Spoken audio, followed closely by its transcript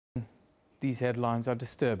these headlines are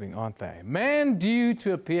disturbing, aren't they? Man due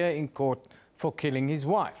to appear in court for killing his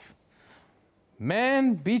wife.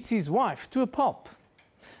 Man beats his wife to a pulp.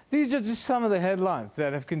 These are just some of the headlines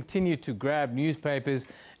that have continued to grab newspapers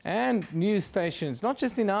and news stations, not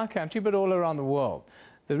just in our country, but all around the world.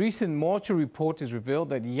 The recent mortuary report has revealed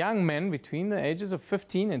that young men between the ages of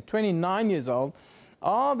 15 and 29 years old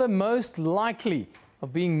are the most likely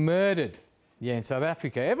of being murdered here in South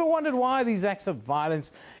Africa. Ever wondered why these acts of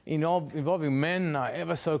violence involving men are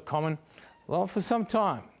ever so common? Well, for some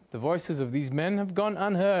time, the voices of these men have gone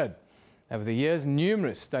unheard. Over the years,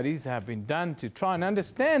 numerous studies have been done to try and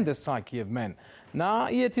understand the psyche of men. Now,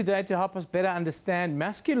 here today to help us better understand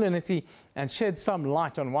masculinity and shed some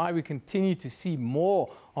light on why we continue to see more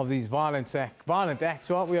of these violent acts.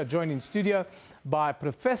 Well, we are joined in studio by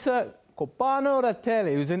Professor Kopano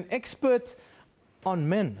Ratele, who's an expert on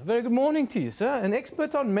men. Very good morning to you, sir. An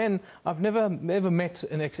expert on men. I've never ever met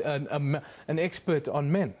an expert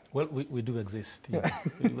on men. Well, we do exist. Yeah.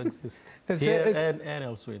 We do exist and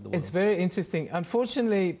elsewhere in the world. It's very interesting.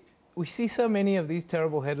 Unfortunately, we see so many of these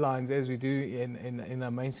terrible headlines as we do in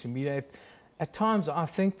our mainstream media. At times, I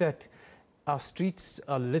think that our streets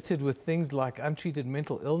are littered with things like untreated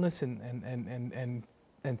mental illness and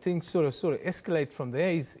things sort of escalate from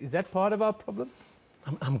there. Is that part of our problem?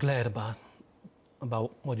 I'm glad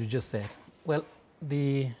about what you just said. Well,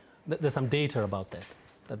 there's some data about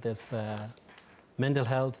that there's mental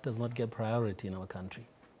health does not get priority in our country.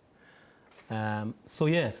 So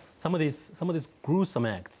yes, some of these gruesome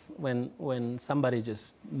acts, when somebody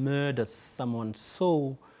just murders someone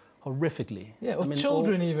so horrifically. Yeah, or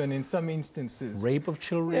children even in some instances. Rape of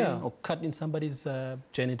children, or cutting somebody's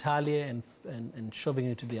genitalia and shoving it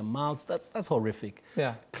into their mouths. That's horrific.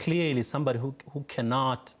 Yeah. Clearly, somebody who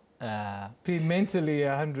cannot be mentally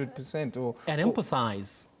 100% and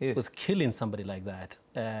empathize with killing somebody like that.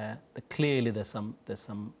 Clearly, there's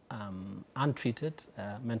some untreated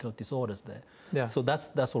mental disorders there. Yeah. So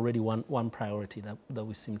that's already one priority that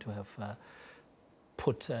we seem to have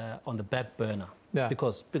put on the back burner. Yeah.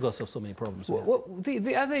 Because of so many problems. Well,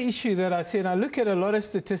 the other issue that I see, and I look at a lot of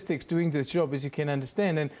statistics doing this job, as you can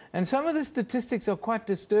understand, and some of the statistics are quite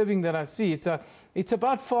disturbing that I see. It's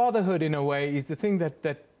about fatherhood in a way, is the thing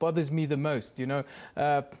that bothers me the most, you know.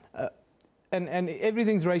 And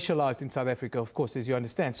everything's racialized in South Africa, of course, as you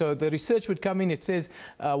understand. So the research would come in, it says,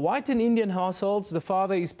 white and Indian households, the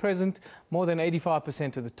father is present more than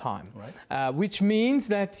 85% of the time. Right. Which means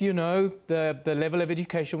that, you know, the level of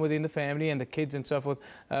education within the family and the kids and so forth,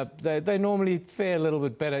 they normally fare a little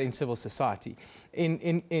bit better in civil society.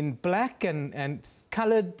 In black and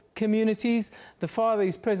colored communities, the father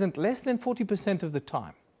is present less than 40% of the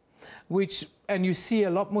time. And you see a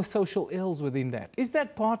lot more social ills within that. Is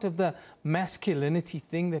that part of the masculinity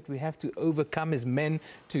thing that we have to overcome as men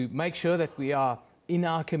to make sure that we are in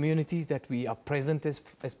our communities, that we are present as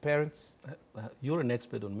parents? You're an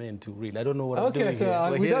expert on men too, really. I don't know what I'm doing here.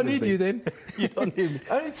 Okay, so we don't need you then. You don't need me.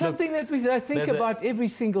 It's something that I think about every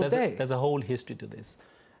single day. There's a whole history to this.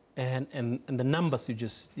 And the numbers you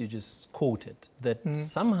just quoted, that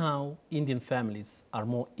somehow Indian families are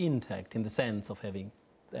more intact in the sense of having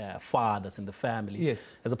fathers in the family, yes,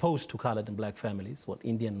 as opposed to colored and black families. Well,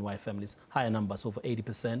 Indian and white families, higher numbers, over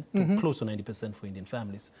 80%, to close to 90% for Indian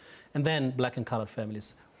families. And then black and colored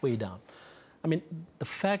families, way down. I mean, the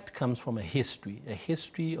fact comes from a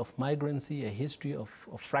history of migrancy, a history of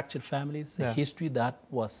fractured families, a history that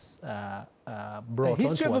was brought a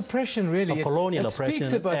history of oppression, really. Of colonial oppression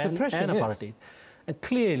speaks about oppression, and apartheid. Yes. And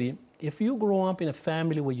clearly, if you grow up in a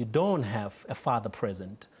family where you don't have a father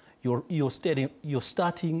present, you're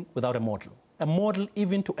starting without a model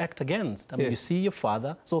even to act against. I mean, you see your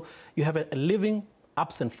father, so you have a living,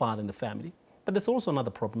 absent father in the family. But there's also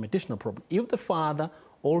another problem, additional problem. If the father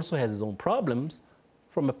also has his own problems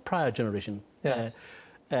from a prior generation,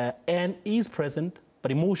 and is present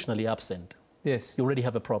but emotionally absent, yes, you already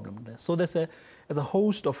have a problem there. So there's a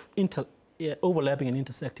host of overlapping and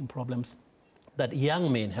intersecting problems that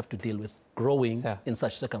young men have to deal with growing in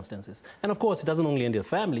such circumstances. And of course, it doesn't only end in the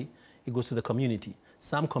family, it goes to the community.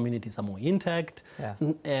 Some communities are more intact,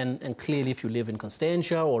 and clearly if you live in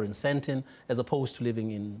Constantia or in Sandton, as opposed to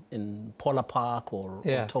living in Polar Park or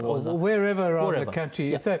Togoza, or wherever around the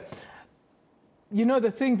country. So, you know, the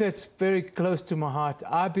thing that's very close to my heart,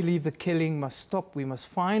 I believe the killing must stop. We must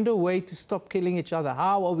find a way to stop killing each other.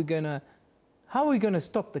 How are we going to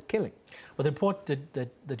stop the killing? Well, the report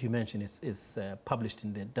that you mentioned is published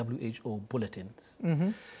in the WHO bulletins.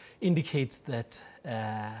 Indicates that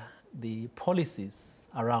the policies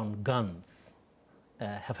around guns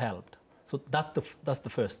have helped. So that's the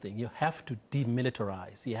first thing. You have to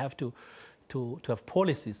demilitarize. You have to to have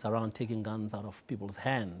policies around taking guns out of people's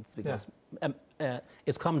hands, because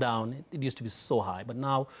it's come down. It used to be so high, but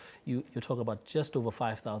now you talk about just over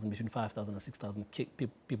 5,000, between 5,000 and 6,000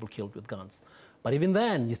 people killed with guns. But even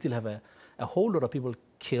then, you still have a whole lot of people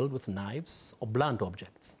killed with knives or blunt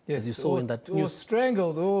objects, as you saw in that news. Or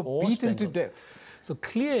strangled or beaten to death. So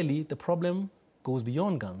clearly, the problem goes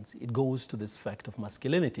beyond guns. It goes to this fact of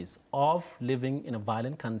masculinities, of living in a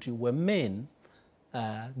violent country where men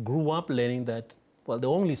grew up learning that, well, the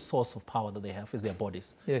only source of power that they have is their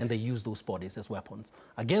bodies, and they use those bodies as weapons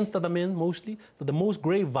against other men mostly. So the most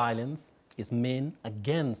grave violence is men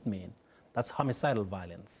against men. That's homicidal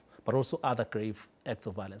violence, but also other grave acts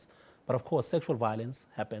of violence. But of course, sexual violence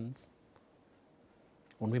happens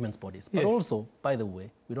on women's bodies. But also, by the way,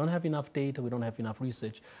 we don't have enough data, we don't have enough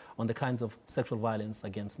research on the kinds of sexual violence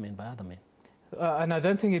against men by other men. And I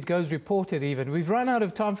don't think it goes reported even. We've run out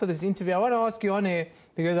of time for this interview. I want to ask you on air,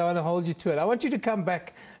 because I want to hold you to it. I want you to come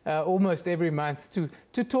back almost every month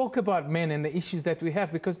to talk about men and the issues that we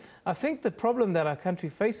have, because I think the problem that our country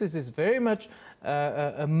faces is very much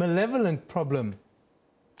a malevolent problem.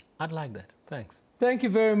 I'd like that. Thanks. Thank you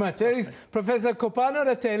very much. There is Professor Kopano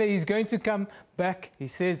Ratele. He's going to come back. He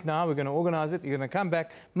says now we're going to organize it. You're going to come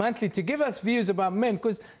back monthly to give us views about men,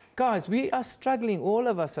 because guys, we are struggling. All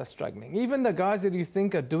of us are struggling. Even the guys that you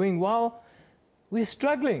think are doing well, we're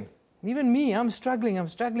struggling. Even me, I'm struggling. I'm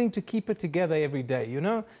struggling to keep it together every day. You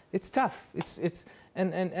know, it's tough.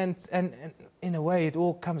 And in a way, it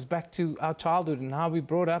all comes back to our childhood and how we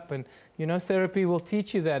brought up. And you know, therapy will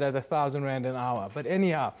teach you that at 1,000 Rand an hour. But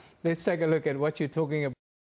anyhow, let's take a look at what you're talking about.